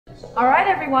All right,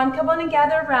 everyone, come on and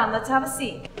gather around. Let's have a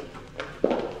seat.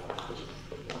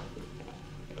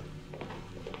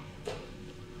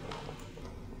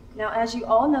 Now, as you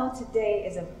all know, today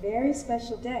is a very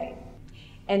special day.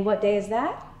 And what day is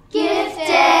that? Gift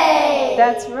Day!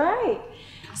 That's right.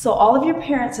 So all of your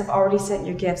parents have already sent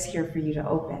your gifts here for you to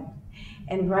open.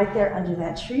 And right there under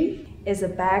that tree is a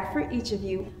bag for each of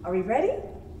you. Are we ready?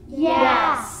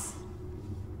 Yes!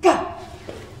 Go!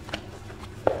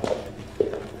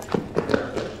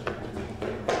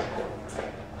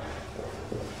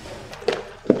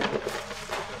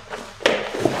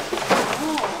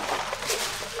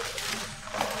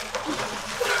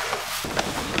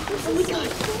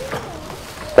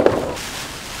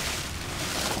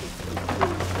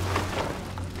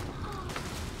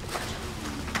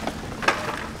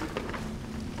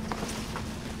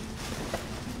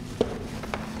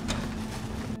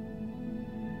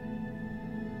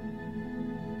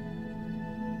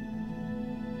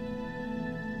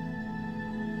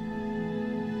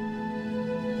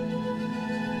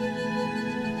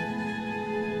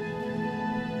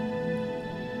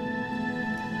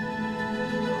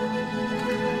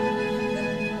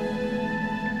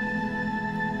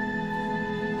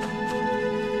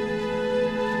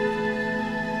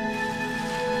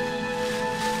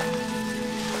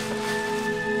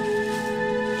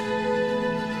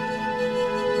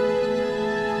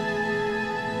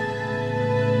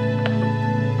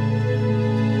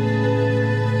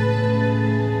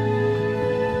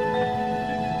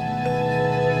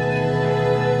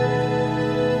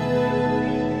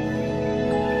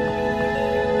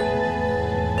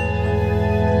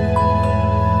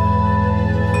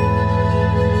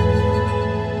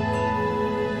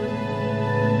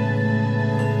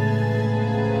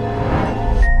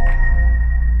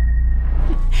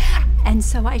 And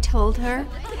so I told her,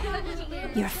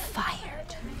 "You're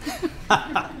fired."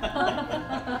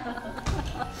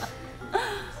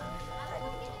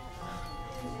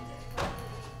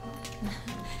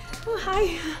 Oh,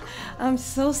 hi. I'm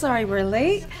so sorry we're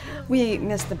late. We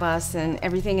missed the bus and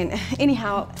everything. And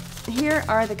anyhow, here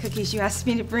are the cookies you asked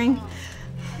me to bring.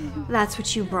 That's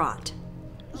what you brought.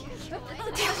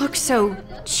 They look so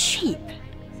cheap.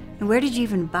 And where did you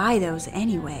even buy those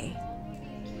anyway?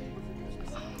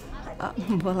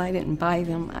 Well, I didn't buy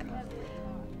them.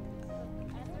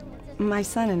 My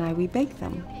son and I, we baked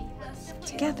them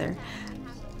together.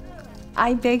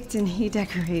 I baked and he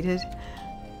decorated.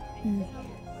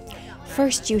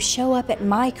 First, you show up at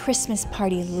my Christmas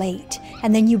party late,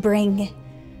 and then you bring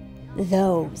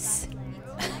those.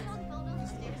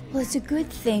 Well, it's a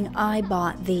good thing I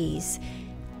bought these.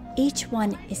 Each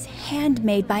one is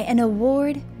handmade by an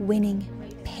award-winning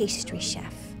pastry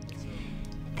chef.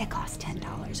 They cost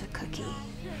 $10 a cookie.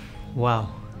 Wow,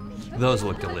 those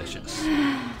look delicious.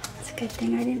 It's a good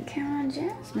thing I didn't count on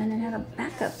Jasmine and had a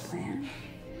backup plan.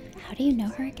 How do you know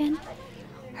her again?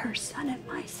 Her son and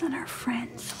my son are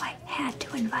friends, so I had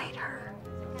to invite her.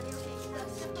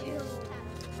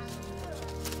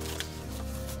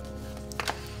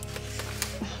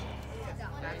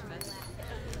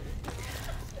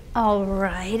 All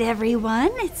right, everyone,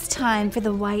 it's time for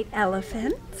the white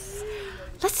elephants.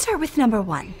 Let's start with number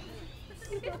 1.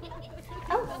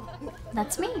 Oh,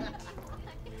 that's me.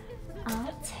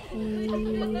 I'll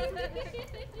take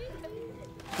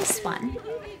this one.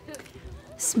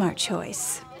 Smart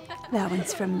choice. That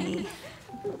one's from me.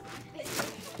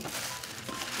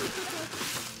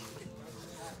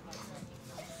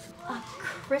 A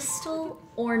crystal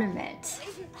ornament.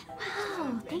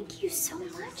 Wow, thank you so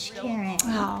much, Karen.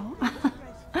 Oh,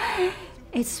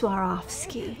 it's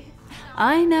Swarovski.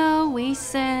 I know we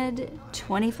said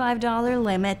 $25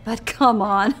 limit, but come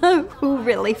on, who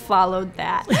really followed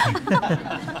that?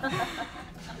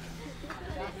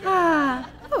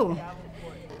 Oh.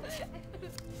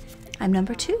 I'm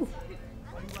number 2.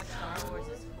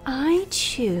 I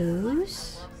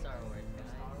choose...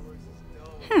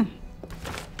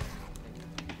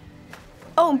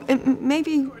 Oh,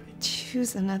 maybe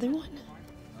choose another one?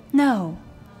 No,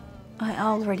 I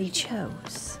already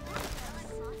chose.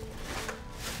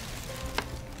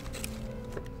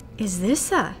 Is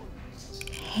this a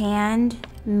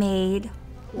handmade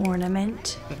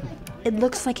ornament? It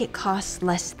looks like it costs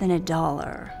less than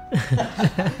 $1.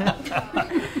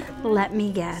 Let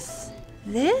me guess.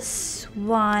 This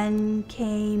one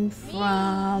came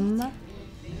from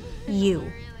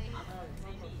you.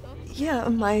 Yeah,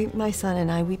 my son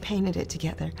and I, we painted it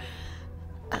together.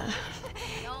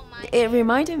 It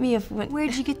reminded me of when...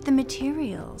 Where'd you get the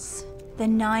materials? The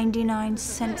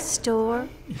 99-cent store?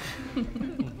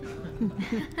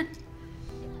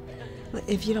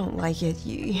 If you don't like it,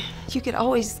 you could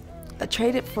always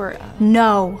trade it for...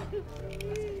 No.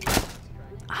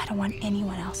 I don't want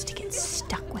anyone else to get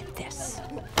stuck with this.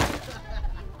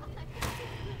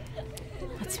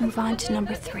 Let's move on to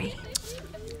number 3.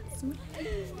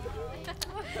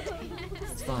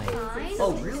 It's fine.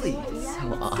 Oh, really?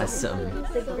 So awesome.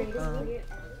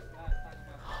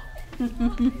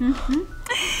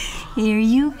 Here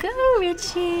you go,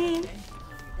 Richie.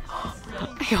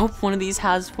 I hope one of these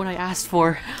has what I asked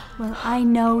for. Well, I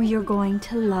know you're going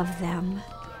to love them.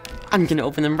 I'm gonna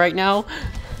open them right now.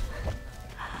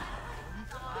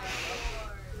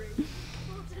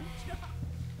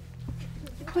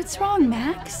 What's wrong,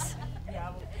 Max?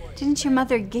 Didn't your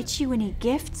mother get you any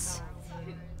gifts?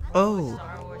 Oh.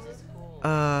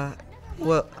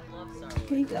 Well...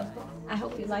 Here you go. I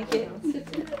hope you like it.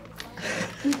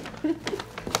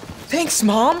 Thanks,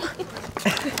 Mom!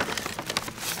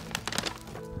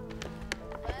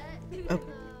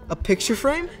 A picture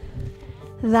frame?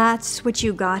 That's what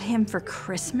you got him for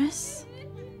Christmas?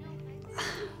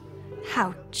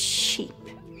 How cheap.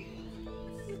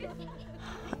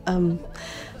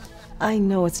 I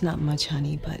know it's not much,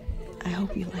 honey, but I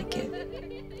hope you like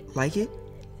it. Like it?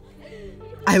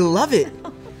 I love it!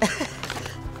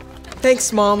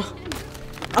 Thanks, Mom.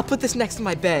 I'll put this next to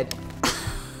my bed.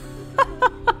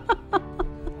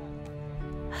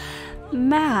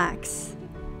 Max,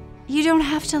 you don't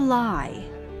have to lie.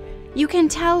 You can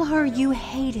tell her you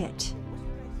hate it.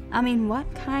 I mean,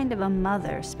 what kind of a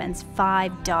mother spends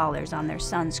 $5 on their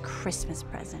son's Christmas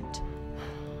present?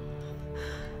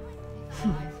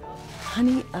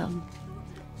 Honey,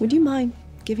 would you mind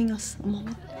giving us a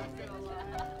moment?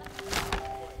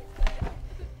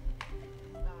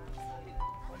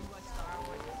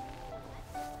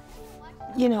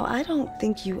 You know, I don't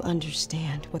think you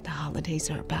understand what the holidays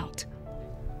are about.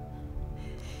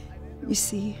 You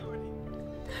see,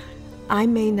 I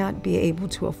may not be able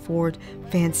to afford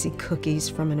fancy cookies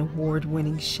from an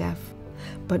award-winning chef,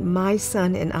 but my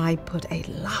son and I put a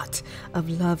lot of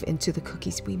love into the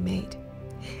cookies we made,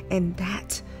 and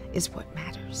that is what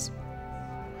matters.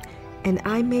 And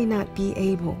I may not be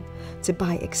able to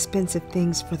buy expensive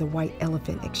things for the White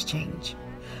Elephant Exchange,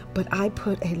 but I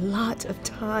put a lot of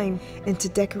time into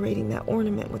decorating that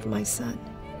ornament with my son.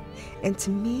 And to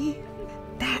me,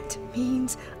 that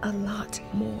means a lot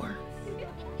more.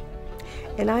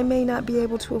 And I may not be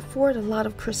able to afford a lot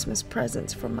of Christmas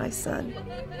presents for my son,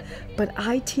 but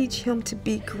I teach him to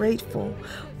be grateful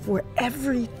for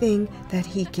everything that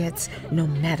he gets, no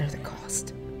matter the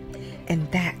cost. And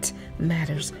that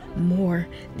matters more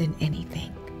than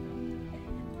anything.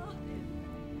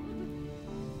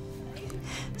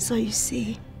 So you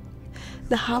see,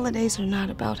 the holidays are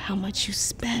not about how much you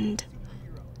spend.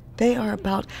 They are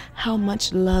about how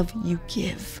much love you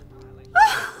give.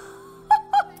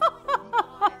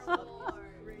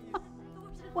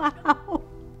 Wow.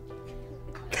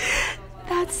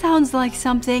 That sounds like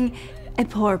something a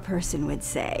poor person would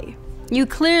say. You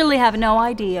clearly have no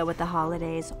idea what the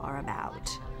holidays are about.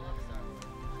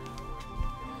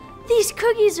 These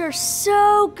cookies are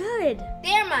so good.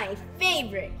 They're my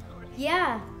favorite.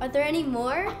 Yeah, are there any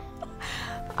more?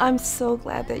 I'm so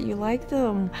glad that you like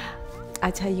them. I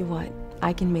tell you what,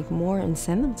 I can make more and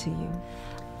send them to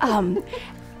you.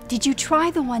 Did you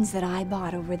try the ones that I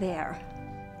bought over there?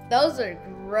 Those are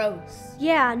gross.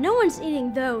 Yeah, no one's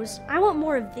eating those. I want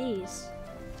more of these.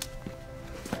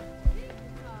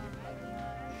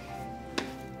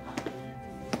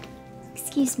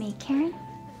 Excuse me, Karen?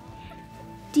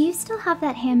 Do you still have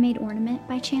that handmade ornament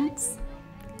by chance?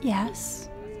 Yes.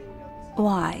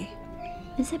 Why?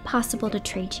 Is it possible to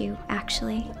trade you,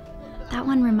 actually? That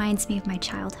one reminds me of my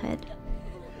childhood.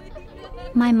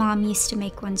 My mom used to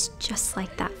make ones just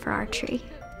like that for our tree.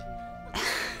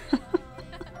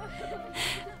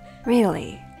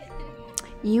 Really?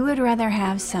 You would rather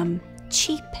have some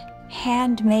cheap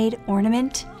handmade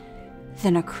ornament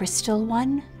than a crystal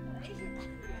one?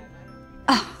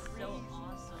 Oh.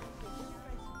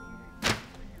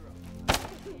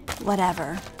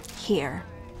 Whatever. Here.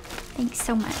 Thanks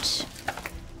so much.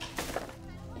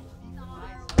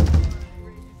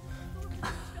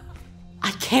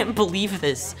 I can't believe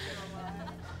this.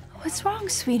 What's wrong,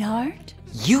 sweetheart?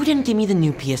 You didn't give me the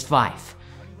new PS5.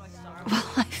 Well,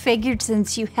 I figured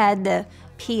since you had the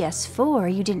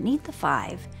PS4, you didn't need the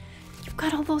 5. You've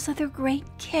got all those other great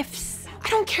gifts. I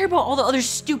don't care about all the other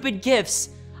stupid gifts.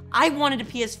 I wanted a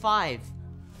PS5.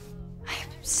 I'm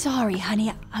sorry,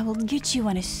 honey. I will get you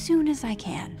one as soon as I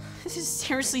can. This is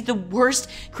seriously the worst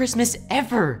Christmas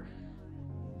ever.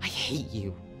 I hate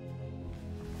you.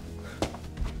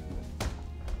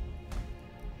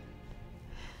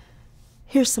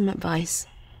 Here's some advice.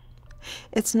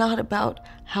 It's not about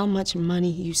how much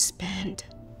money you spend.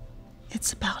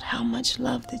 It's about how much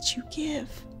love that you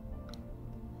give.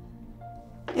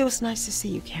 It was nice to see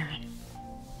you, Karen.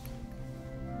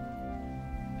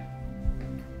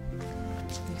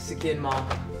 Thanks again, Mom.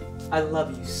 I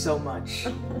love you so much.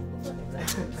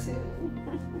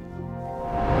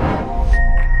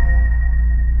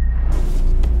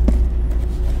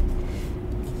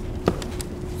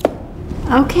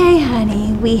 Okay,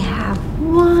 honey, we have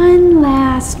one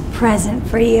last present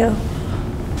for you.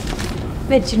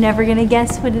 Bet you're never gonna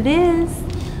guess what it is.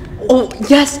 Oh,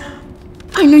 yes!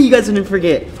 I knew you guys wouldn't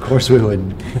forget. Of course we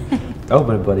wouldn't.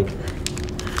 Open it, buddy.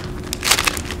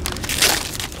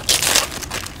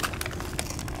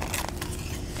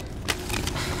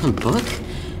 A book?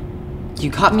 You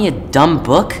got me a dumb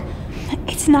book?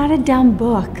 It's not a dumb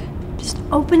book. Just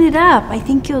open it up. I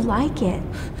think you'll like it.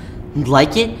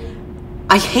 Like it?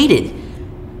 I hate it.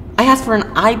 I asked for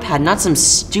an iPad, not some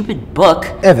stupid book.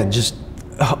 Evan, just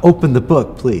open the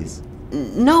book, please.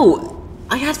 No,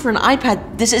 I asked for an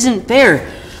iPad. This isn't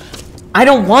fair. I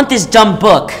don't want this dumb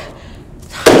book.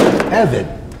 Evan.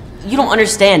 You don't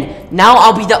understand. Now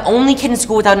I'll be the only kid in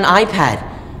school without an iPad.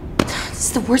 This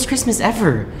is the worst Christmas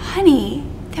ever. Honey,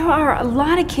 there are a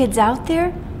lot of kids out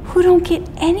there who don't get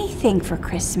anything for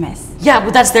Christmas. Yeah,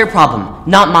 but that's their problem,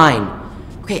 not mine.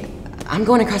 Okay, I'm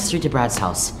going across the street to Brad's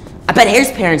house. I bet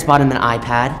Air's parents bought him an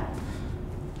iPad.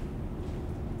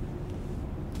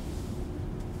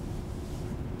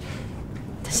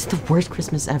 This is the worst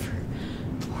Christmas ever.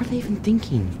 What are they even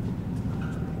thinking?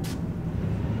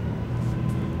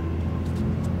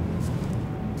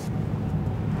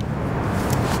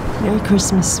 Merry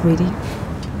Christmas, sweetie.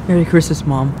 Merry Christmas,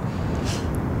 Mom.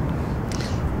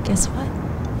 Guess what?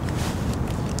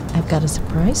 I've got a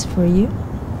surprise for you.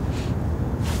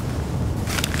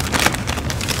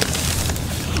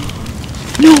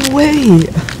 No way!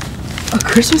 A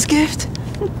Christmas gift?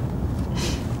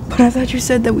 But I thought you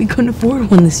said that we couldn't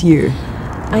afford one this year.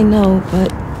 I know,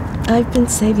 but I've been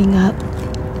saving up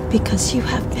because you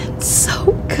have been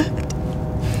so good.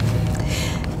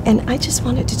 And I just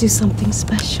wanted to do something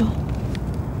special.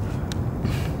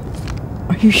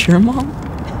 Are you sure, Mom?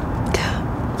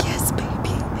 Yes,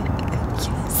 baby.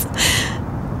 Yes.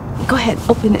 Go ahead,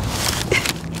 open it.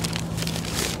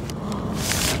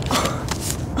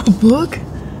 A book?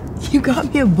 You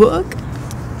got me a book?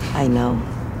 I know.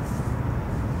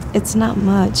 It's not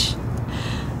much.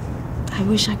 I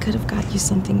wish I could have got you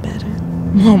something better.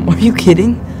 Mom, are you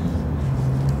kidding?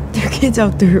 There are kids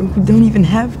out there who don't even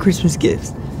have Christmas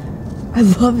gifts. I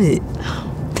love it.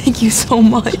 Thank you so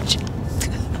much.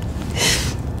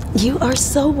 You are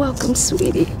so welcome,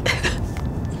 sweetie.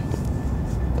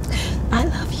 I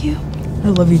love you. I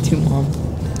love you too, Mom.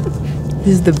 This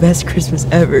is the best Christmas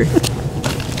ever.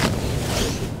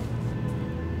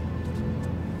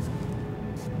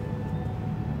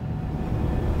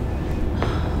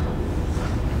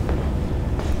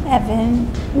 Evan,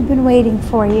 we've been waiting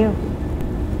for you.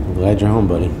 I'm glad you're home,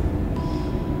 buddy.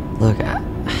 Look,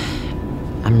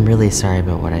 I'm really sorry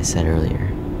about what I said earlier.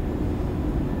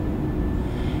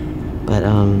 But,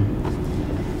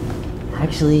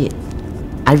 actually,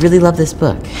 I really love this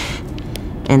book.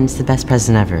 And it's the best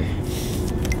present ever.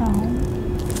 Oh.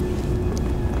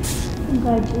 I'm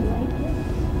glad you like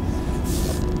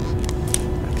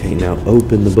it. Okay, now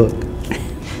open the book.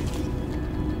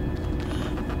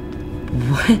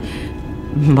 What?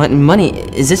 But money,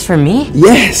 is this for me?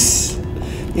 Yes!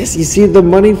 Yes, you see, the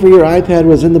money for your iPad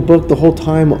was in the book the whole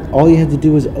time. All you had to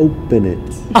do was open it.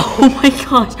 Oh my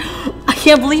gosh, I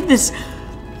can't believe this.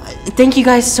 Thank you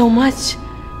guys so much.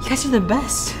 You guys are the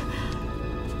best.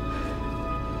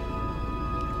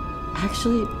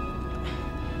 Actually,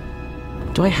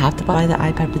 do I have to buy the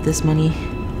iPad with this money?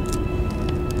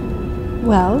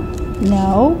 Well,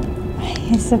 no,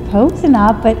 I suppose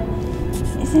not, but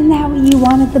isn't that what you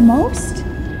wanted the most?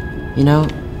 You know,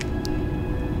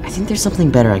 I think there's something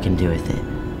better I can do with it.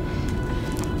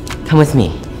 Come with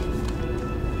me.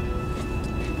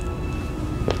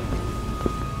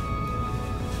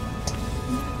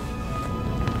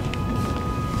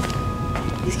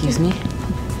 Excuse me?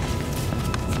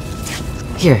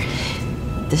 Here,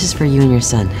 this is for you and your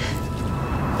son.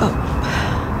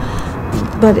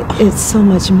 But it's so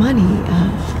much money.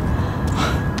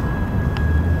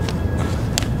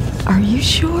 Are you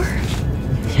sure?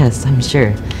 Yes, I'm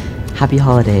sure. Happy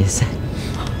holidays.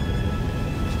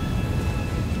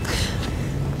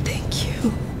 Thank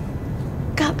you.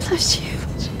 God bless you.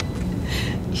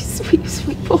 You sweet,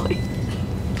 sweet boy.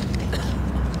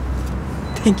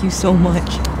 Thank you so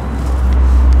much.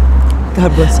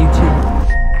 God bless you too.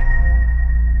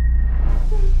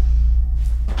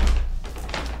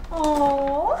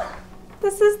 Oh,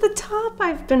 the top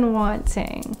I've been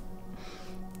wanting.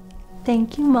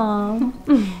 Thank you,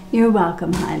 Mom. You're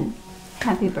welcome, hon.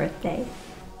 Happy birthday.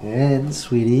 And,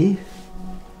 sweetie,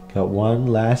 got one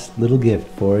last little gift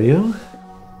for you.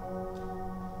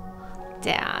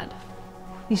 Dad,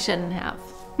 you shouldn't have.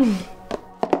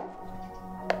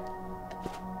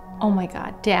 Oh my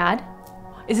God, Dad,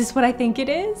 is this what I think it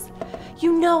is?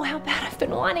 You know how bad I've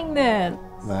been wanting this.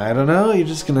 I don't know. You're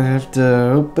just gonna have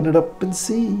to open it up and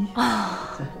see.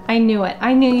 I knew it.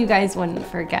 I knew you guys wouldn't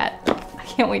forget. I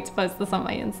can't wait to post this on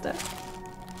my Insta.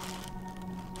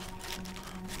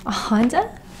 A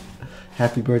Honda?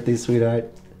 Happy birthday,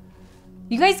 sweetheart.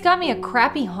 You guys got me a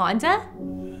crappy Honda?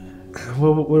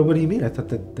 What do you mean? I thought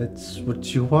that's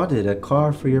what you wanted, a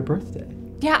car for your birthday.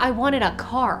 Yeah, I wanted a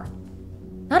car.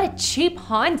 Not a cheap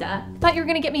Honda. Thought you were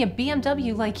gonna get me a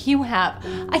BMW like you have.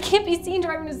 I can't be seen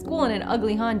driving to school in an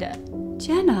ugly Honda.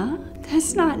 Jenna,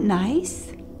 that's not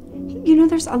nice. You know,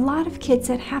 there's a lot of kids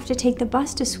that have to take the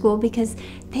bus to school because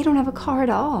they don't have a car at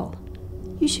all.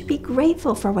 You should be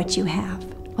grateful for what you have.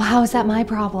 Well, how is that my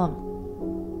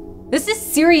problem? This is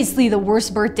seriously the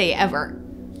worst birthday ever.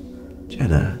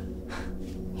 Jenna.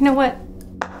 You know what?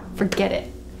 Forget it.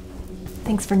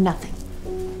 Thanks for nothing.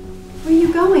 Where are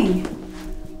you going?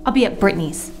 I'll be at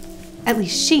Brittany's. At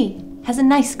least she has a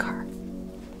nice car.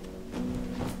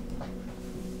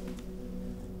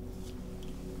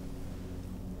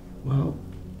 Well,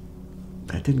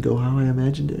 that didn't go how I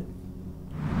imagined it.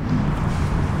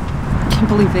 I can't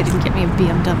believe they didn't get me a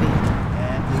BMW.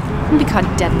 I'm gonna be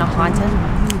caught dead in a Honda.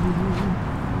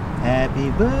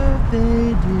 Happy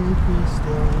birthday, dear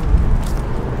Crystal.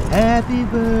 Happy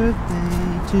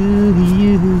birthday to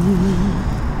you.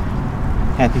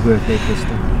 Happy birthday,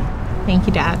 Crystal. Thank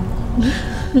you, Dad.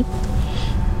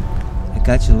 I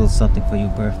got you a little something for your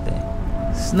birthday.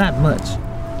 It's not much,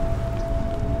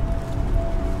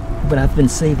 but I've been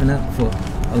saving up for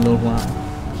a little while.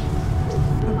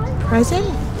 Present?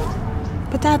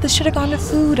 But Dad, this should have gone to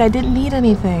food. I didn't need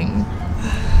anything.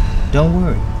 Don't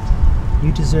worry.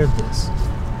 You deserve this.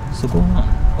 So go on,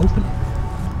 open it.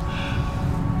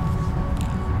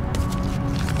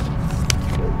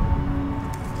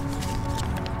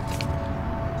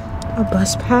 A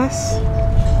bus pass?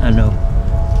 I know.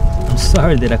 I'm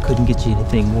sorry that I couldn't get you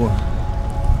anything more.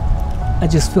 I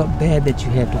just felt bad that you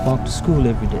had to walk to school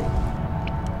every day.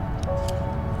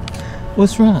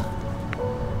 What's wrong?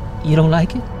 You don't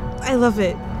like it? I love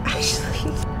it.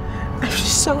 Actually, I'm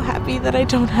just so happy that I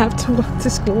don't have to walk to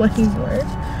school anymore.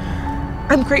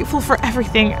 I'm grateful for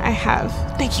everything I have.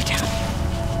 Thank you, Dad.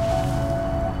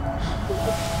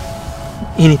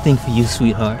 Anything for you,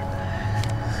 sweetheart.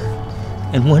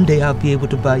 And one day I'll be able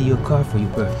to buy you a car for your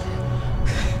birthday.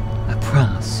 I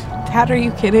promise. Dad, are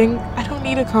you kidding? I don't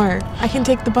need a car. I can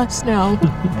take the bus now.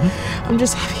 I'm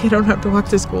just happy I don't have to walk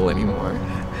to school anymore.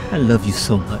 I love you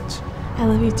so much. I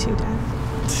love you too, Dad.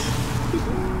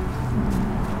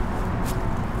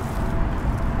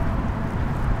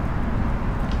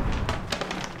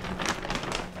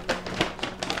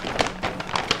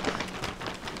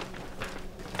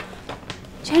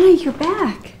 Jenna, you're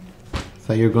back.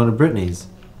 Thought you were going to Brittany's.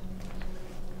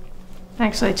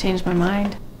 Actually, I changed my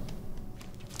mind.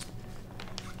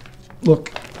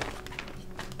 Look,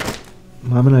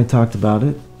 Mom and I talked about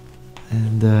it,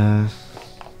 and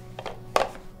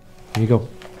here you go.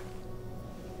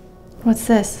 What's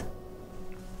this?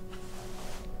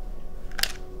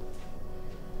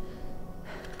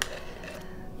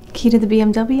 Key to the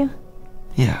BMW?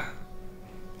 Yeah.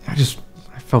 I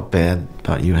felt bad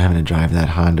about you having to drive that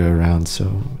Honda around,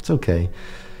 so it's okay.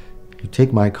 You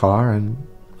take my car and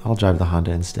I'll drive the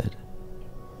Honda instead.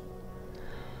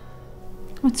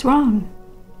 What's wrong?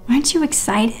 Aren't you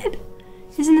excited?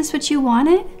 Isn't this what you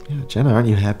wanted? Yeah, Jenna, aren't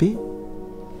you happy?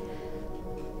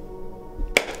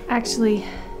 Actually,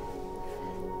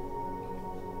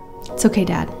 it's okay,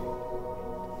 Dad.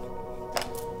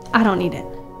 I don't need it.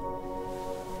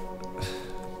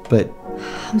 But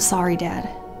I'm sorry, Dad.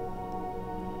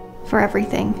 For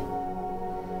everything.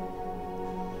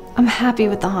 I'm happy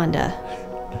with the Honda.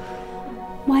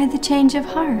 Why the change of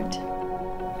heart?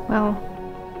 Well,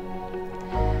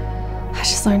 I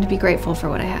just learned to be grateful for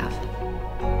what I have.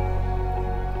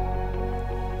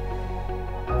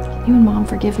 You and Mom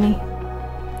forgive me.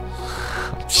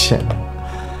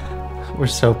 Jenna, we're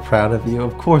so proud of you.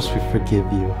 Of course we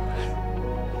forgive you.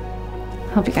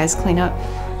 Hope you guys clean up.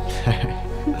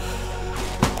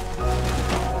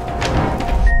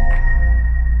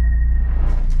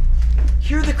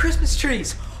 Here are the Christmas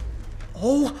trees.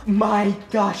 Oh my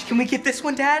gosh, can we get this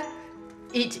one, Dad?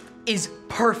 It is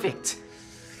perfect.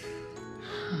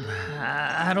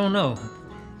 I don't know.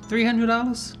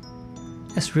 $300?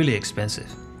 That's really expensive.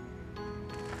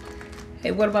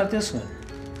 Hey, what about this one?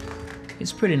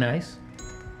 It's pretty nice.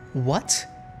 What?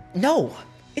 No,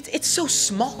 it's so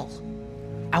small.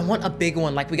 I want a big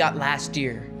one like we got last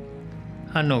year.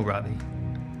 I know, Robbie.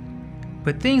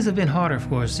 But things have been harder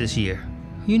for us this year.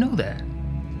 You know that.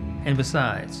 And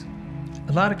besides,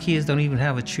 a lot of kids don't even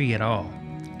have a tree at all.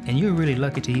 And you're really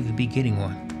lucky to even be getting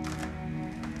one.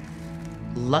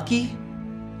 Lucky?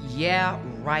 Yeah,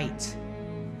 right.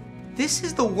 This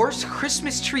is the worst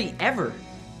Christmas tree ever.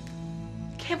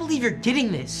 I can't believe you're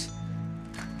getting this.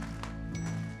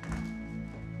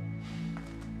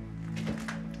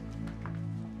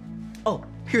 Oh,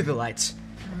 here are the lights.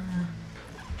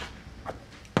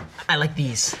 I like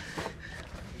these.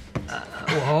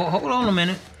 Well, hold on a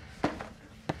minute.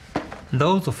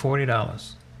 Those are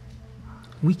 $40.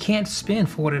 We can't spend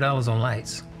 $40 on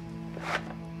lights.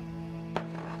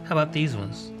 How about these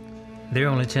ones? They're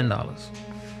only $10.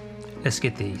 Let's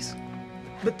get these.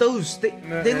 But those,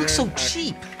 they look so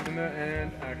cheap.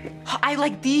 I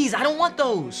like these. I don't want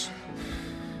those.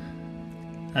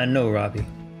 I know, Robbie.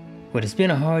 But it's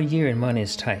been a hard year and money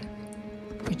is tight.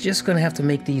 We're just gonna have to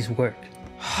make these work.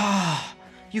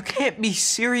 You can't be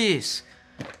serious.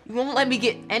 You won't let me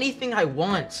get anything I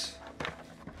want.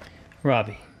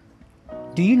 Robbie,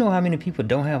 do you know how many people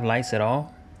don't have lights at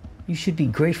all? You should be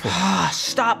grateful.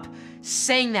 Stop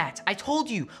saying that. I told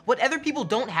you, what other people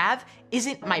don't have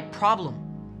isn't my problem.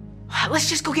 Let's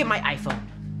just go get my iPhone.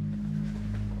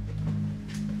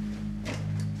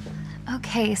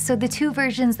 Okay, so the two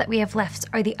versions that we have left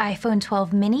are the iPhone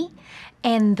 12 mini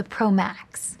and the Pro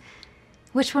Max.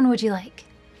 Which one would you like?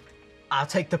 I'll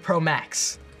take the Pro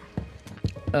Max.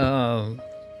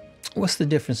 What's the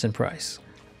difference in price?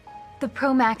 The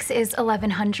Pro Max is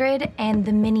 $1,100 and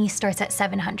the mini starts at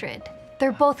 $700.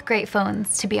 They're both great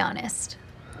phones, to be honest.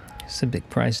 It's a big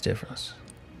price difference.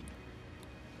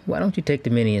 Why don't you take the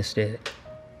mini instead?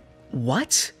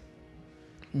 What?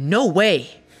 No way.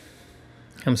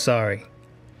 I'm sorry,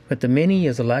 but the mini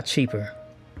is a lot cheaper.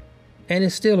 And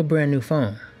it's still a brand new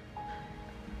phone.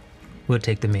 We'll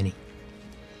take the mini.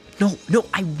 No,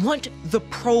 I want the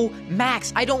Pro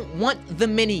Max. I don't want the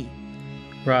mini.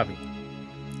 Robbie,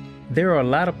 there are a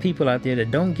lot of people out there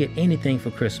that don't get anything for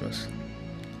Christmas.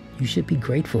 You should be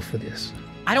grateful for this.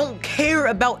 I don't care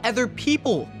about other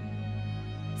people.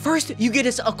 First, you get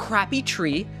us a crappy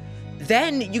tree,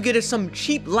 then you get us some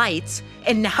cheap lights,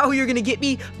 and now you're gonna get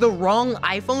me the wrong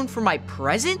iPhone for my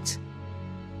present?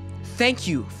 Thank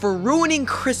you for ruining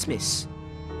Christmas.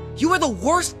 You are the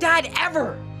worst dad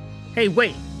ever. Hey,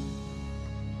 wait.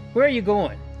 Where are you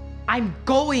going? I'm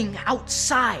going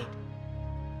outside.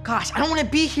 Gosh, I don't want to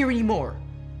be here anymore.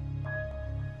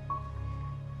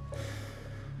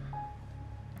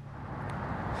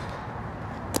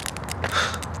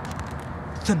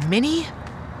 The mini?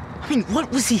 I mean,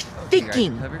 what was he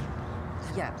thinking?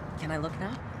 Yeah, can I look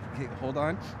now? Okay, hold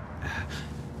on.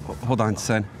 Hold on,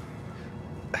 son.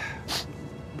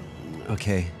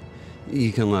 Okay,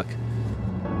 you can look.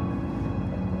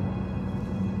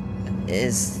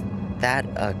 Is that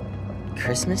a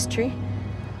Christmas tree?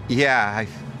 Yeah,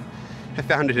 I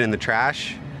found it in the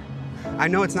trash. I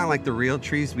know it's not like the real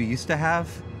trees we used to have.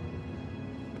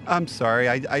 I'm sorry,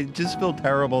 I just feel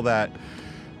terrible that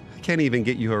I can't even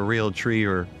get you a real tree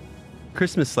or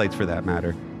Christmas lights for that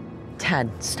matter. Dad,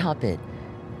 stop it.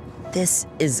 This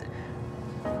is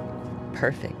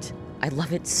perfect. I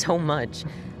love it so much.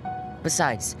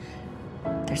 Besides,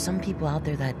 there's some people out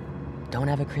there that don't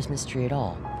have a Christmas tree at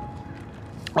all.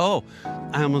 Oh,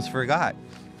 I almost forgot.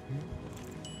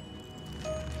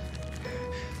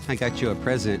 I got you a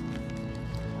present.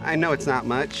 I know it's not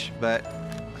much, but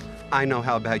I know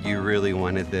how bad you really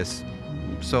wanted this,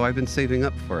 so I've been saving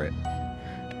up for it.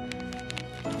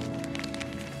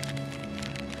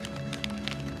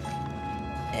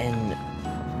 An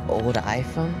old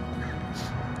iPhone?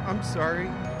 I'm sorry.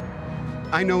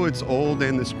 I know it's old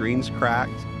and the screen's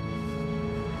cracked.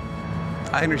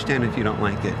 I understand if you don't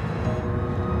like it.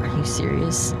 Are you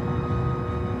serious?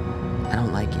 I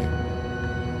don't like it.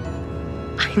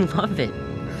 I love it.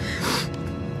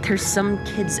 There's some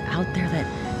kids out there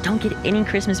that don't get any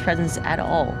Christmas presents at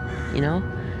all, you know?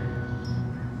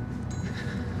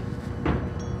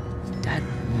 Dad,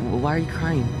 why are you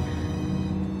crying?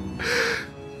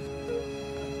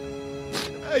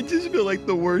 I just feel like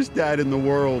the worst dad in the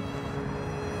world.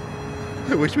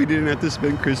 I wish we didn't have to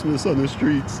spend Christmas on the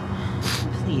streets.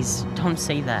 Please, don't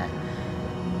say that.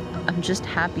 I'm just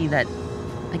happy that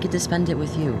I get to spend it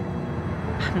with you.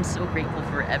 I'm so grateful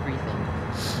for everything.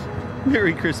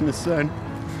 Merry Christmas, son.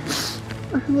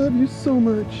 I love you so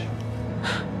much.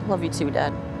 Love you too,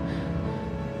 Dad.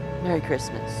 Merry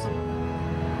Christmas.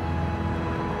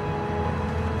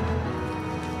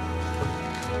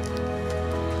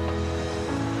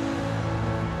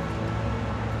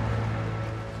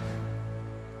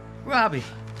 Robbie,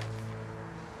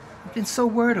 I've been so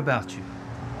worried about you.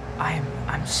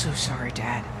 I'm so sorry,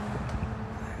 Dad.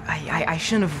 I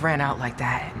shouldn't have ran out like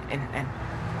that. And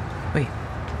wait,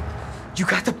 you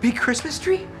got the big Christmas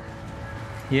tree?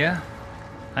 Yeah,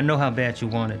 I know how bad you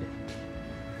wanted it.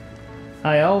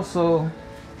 I also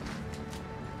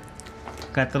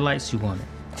got the lights you wanted.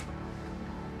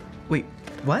 Wait,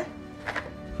 what?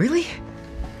 Really?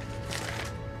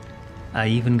 I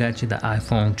even got you the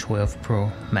iPhone 12 Pro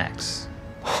Max.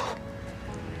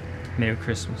 Merry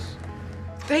Christmas.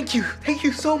 Thank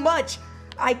you so much.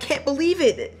 I can't believe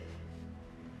it.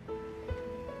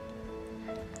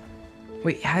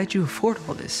 Wait, how did you afford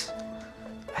all this?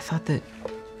 I thought that,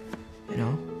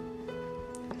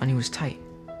 money was tight.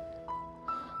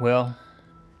 Well,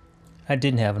 I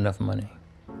didn't have enough money.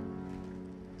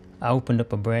 I opened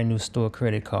up a brand new store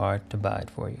credit card to buy it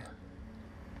for you.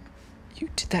 You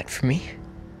did that for me?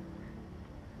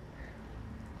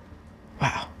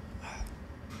 Wow.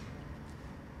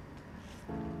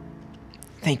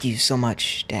 Thank you so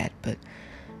much, Dad, but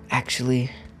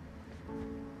actually,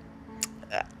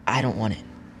 I don't want it.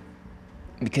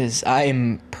 Because I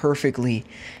am perfectly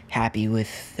happy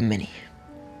with the Mini.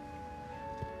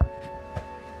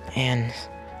 And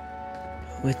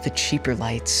with the cheaper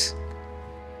lights.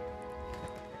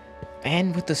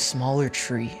 And with the smaller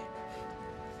tree.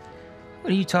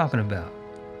 What are you talking about?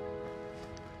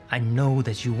 I know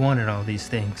that you wanted all these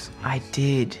things. I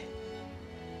did.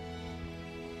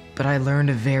 But I learned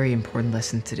a very important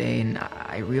lesson today, and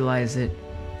I realized that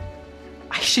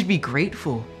I should be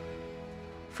grateful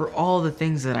for all the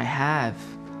things that I have.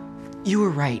 You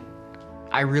were right.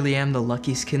 I really am the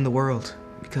luckiest kid in the world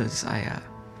because I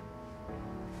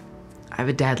have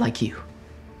a dad like you.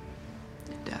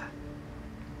 And,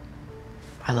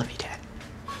 I love you, Dad.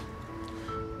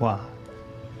 Wow.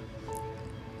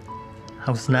 I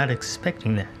was not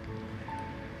expecting that.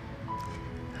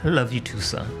 I love you too,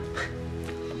 son.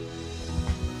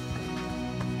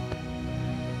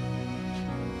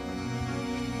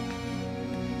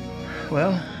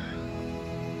 Well,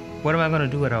 what am I gonna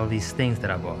do with all these things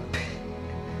that I bought?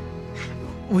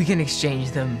 We can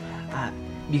exchange them,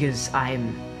 because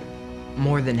I'm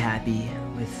more than happy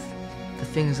with the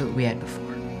things that we had before.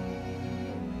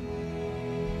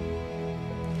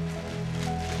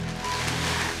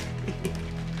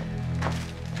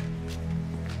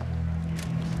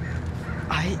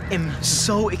 I am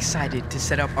so excited to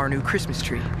set up our new Christmas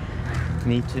tree.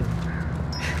 Me too.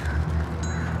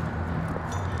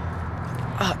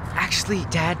 Actually,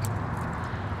 Dad,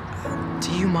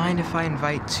 do you mind if I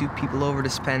invite 2 people over to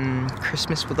spend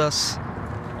Christmas with us?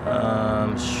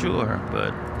 Sure,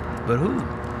 but who?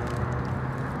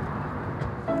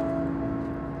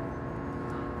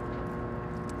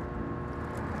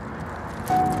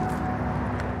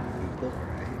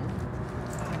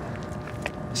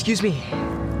 Excuse me.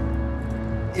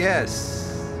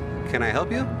 Yes. Can I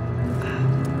help you?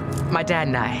 My dad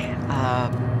and I,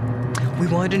 we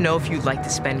wanted to know if you'd like to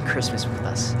spend Christmas with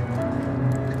us.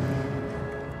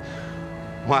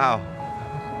 Wow.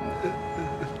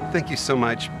 Thank you so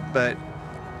much, but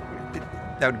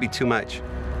that would be too much.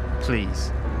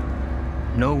 Please.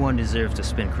 No one deserves to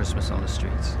spend Christmas on the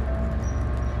streets.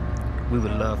 We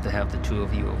would love to have the 2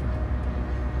 of you over.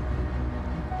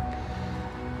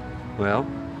 Well,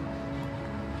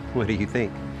 what do you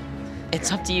think?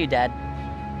 It's up to you, Dad.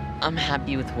 I'm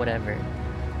happy with whatever.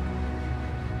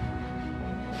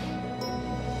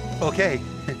 Okay,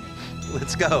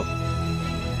 let's go.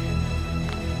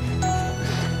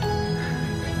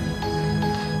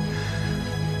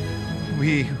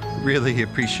 We really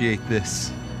appreciate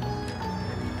this.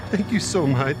 Thank you so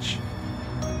much.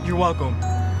 You're welcome.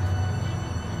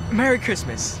 Merry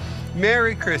Christmas.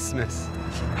 Merry Christmas.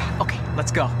 Okay,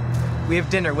 let's go. We have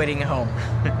dinner waiting at home.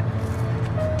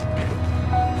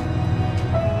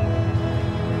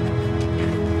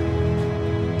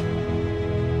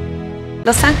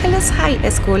 Los Angeles High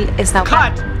School is now—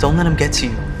 Cut! Don't let him get to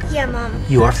you. Yeah, Mom.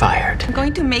 You are fired. I'm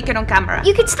going to make it on camera.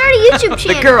 You could start a YouTube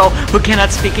channel. The girl who cannot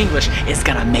speak English is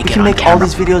gonna make it on camera. We can make all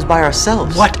these videos by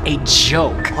ourselves. What a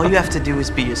joke. All you have to do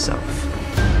is be yourself.